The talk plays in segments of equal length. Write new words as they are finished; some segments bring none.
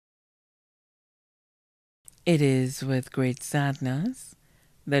It is with great sadness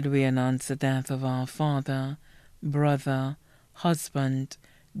that we announce the death of our father, brother, husband,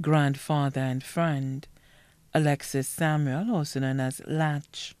 grandfather, and friend, Alexis Samuel, also known as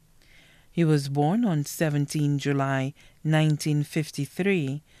Latch. He was born on 17 July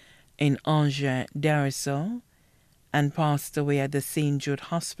 1953 in Angers, Darceau, and passed away at the St. Jude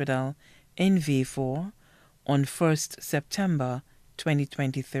Hospital in Vieux on 1st September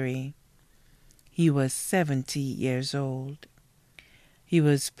 2023. He was 70 years old. He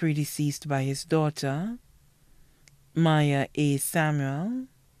was predeceased by his daughter, Maya A. Samuel.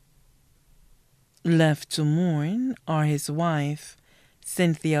 Left to mourn are his wife,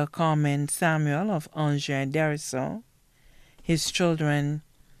 Cynthia Carmen Samuel of Angers Darceau, his children,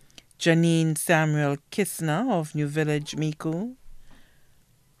 Janine Samuel Kistner of New Village, Micoud,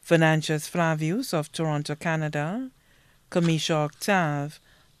 Financius Flavius of Toronto, Canada, Kamisha Octave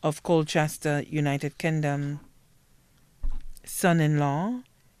of Colchester, United Kingdom, son-in-law,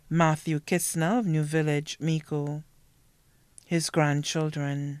 Matthew Kistner of New Village, Micoud, his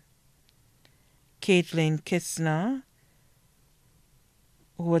grandchildren, Caitlin Kistner,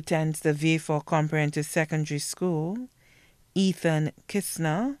 who attends the Vieux Comprehensive Secondary School, Ethan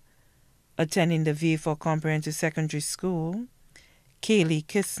Kistner, attending the Vieux Comprehensive Secondary School, Kaylee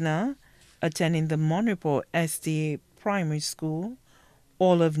Kistner, attending the Monreport SDA Primary School,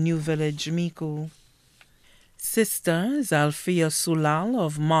 all of New Village, Micoud. Sisters Alfia Sulal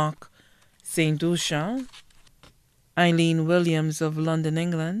of Mark St. Lucia, Eileen Williams of London,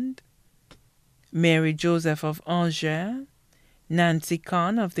 England, Mary Joseph of Angers, Nancy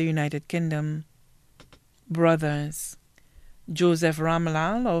Khan of the United Kingdom. Brothers Joseph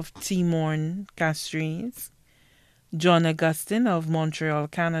Ramalal of Timorne, Castries, John Augustine of Montreal,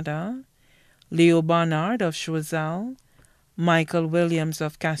 Canada, Leo Barnard of Choiseul, Michael Williams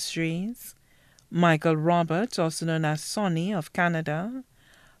of Castries, Michael Roberts, also known as Sonny of Canada,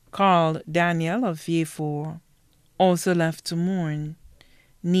 Carl Daniel of Vieux. Also left to mourn,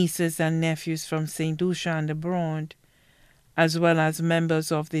 nieces and nephews from St. Lucia and abroad, as well as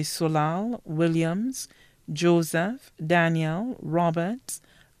members of the Solal, Williams, Joseph, Daniel, Roberts,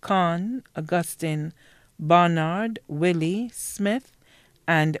 Khan, Augustine, Barnard, Willie, Smith,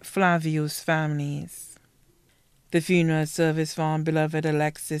 and Flavius families. The funeral service for our beloved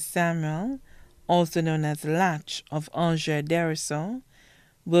Alexis Samuel, also known as Latch of Angers Darceau,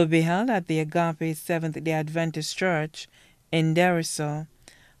 will be held at the Agape Seventh-day Adventist Church in Darceau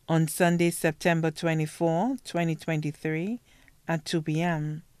on Sunday, September 24, 2023 at 2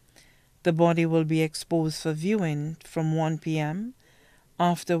 p.m. The body will be exposed for viewing from 1 p.m.,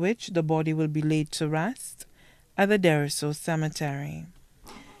 after which the body will be laid to rest at the Darceau Cemetery.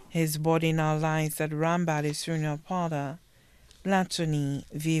 His body now lies at Rambally's funeral parlor, Latony,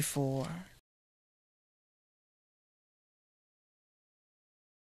 Vieux.